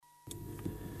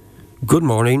Good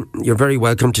morning. You're very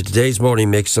welcome to today's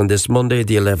morning mix on this Monday,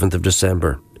 the 11th of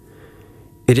December.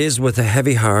 It is with a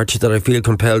heavy heart that I feel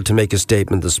compelled to make a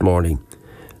statement this morning.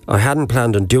 I hadn't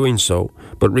planned on doing so,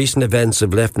 but recent events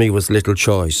have left me with little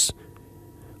choice.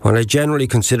 While I generally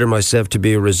consider myself to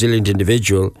be a resilient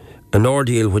individual, an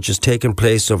ordeal which has taken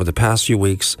place over the past few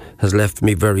weeks has left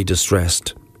me very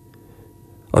distressed.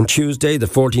 On Tuesday, the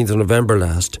 14th of November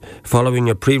last, following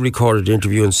a pre-recorded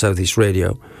interview in South East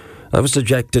Radio, I was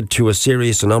subjected to a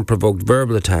serious and unprovoked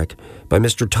verbal attack by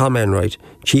Mr. Tom Enright,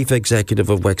 Chief Executive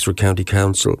of Wexford County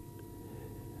Council.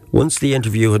 Once the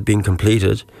interview had been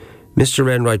completed,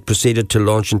 Mr. Enright proceeded to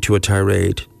launch into a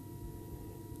tirade.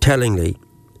 Tellingly,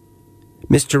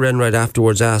 Mr. Enright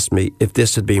afterwards asked me if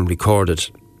this had been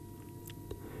recorded.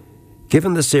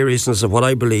 Given the seriousness of what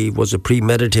I believe was a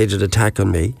premeditated attack on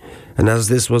me, and as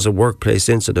this was a workplace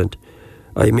incident,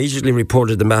 I immediately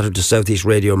reported the matter to South East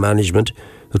Radio management,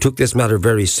 who took this matter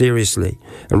very seriously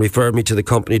and referred me to the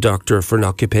company doctor for an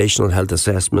occupational health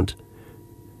assessment.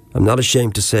 I'm not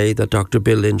ashamed to say that Dr.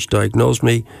 Bill Lynch diagnosed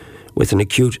me with an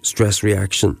acute stress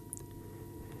reaction.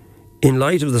 In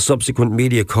light of the subsequent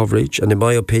media coverage and, in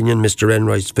my opinion, Mr.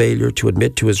 Enright's failure to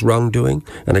admit to his wrongdoing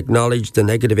and acknowledge the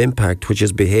negative impact which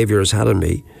his behaviour has had on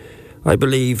me, I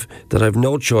believe that I have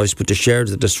no choice but to share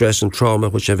the distress and trauma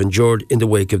which I have endured in the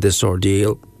wake of this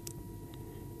ordeal.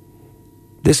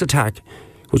 This attack,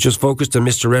 which was focused on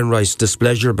Mr. Enright's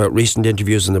displeasure about recent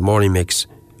interviews in the morning mix,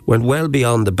 went well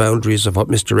beyond the boundaries of what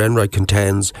Mr. Enright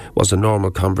contends was a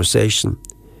normal conversation.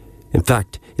 In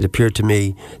fact, it appeared to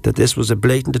me that this was a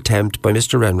blatant attempt by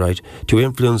Mr. Enright to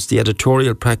influence the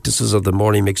editorial practices of the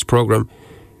morning mix programme,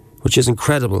 which is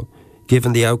incredible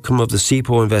given the outcome of the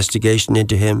SIPO investigation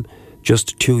into him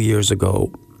just 2 years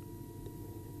ago.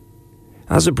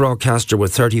 As a broadcaster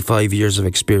with 35 years of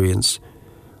experience,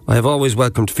 I have always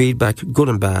welcomed feedback, good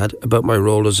and bad, about my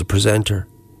role as a presenter.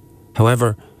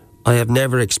 However, I have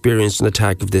never experienced an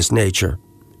attack of this nature.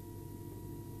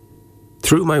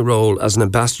 Through my role as an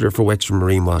ambassador for Wexford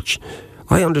Marine Watch,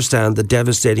 I understand the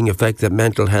devastating effect that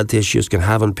mental health issues can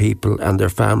have on people and their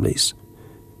families.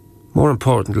 More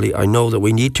importantly, I know that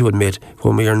we need to admit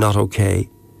when we are not okay.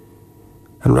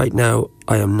 And right now,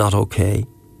 I am not okay.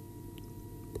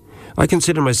 I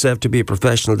consider myself to be a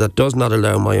professional that does not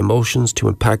allow my emotions to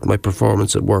impact my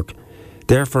performance at work.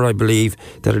 Therefore, I believe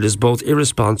that it is both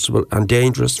irresponsible and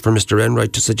dangerous for Mr.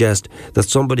 Enright to suggest that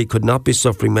somebody could not be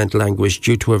suffering mental anguish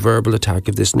due to a verbal attack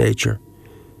of this nature.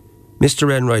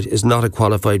 Mr. Enright is not a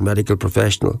qualified medical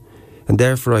professional, and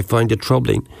therefore I find it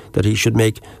troubling that he should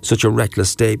make such a reckless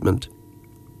statement.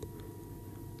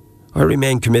 I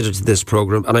remain committed to this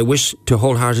programme, and I wish to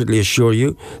wholeheartedly assure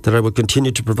you that I will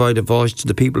continue to provide a voice to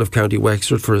the people of County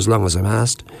Wexford for as long as I'm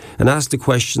asked, and ask the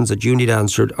questions that you need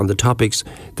answered on the topics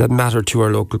that matter to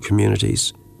our local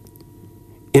communities.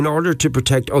 In order to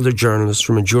protect other journalists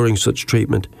from enduring such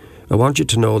treatment, I want you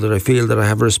to know that I feel that I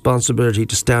have a responsibility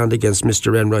to stand against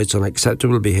Mr. Enright's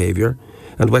unacceptable behaviour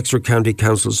and Wexford County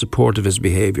Council's support of his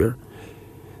behaviour.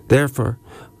 Therefore,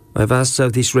 I have asked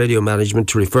South East Radio management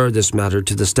to refer this matter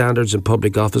to the Standards and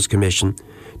Public Office Commission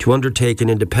to undertake an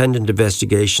independent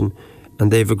investigation,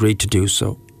 and they've agreed to do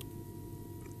so.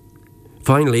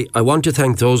 Finally, I want to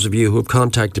thank those of you who have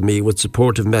contacted me with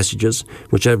supportive messages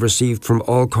which I've received from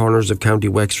all corners of County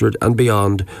Wexford and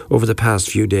beyond over the past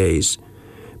few days.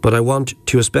 But I want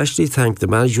to especially thank the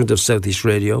management of South East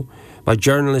Radio, my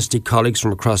journalistic colleagues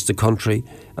from across the country,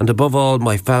 and above all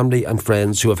my family and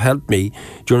friends who have helped me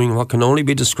during what can only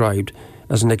be described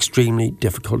as an extremely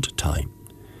difficult time.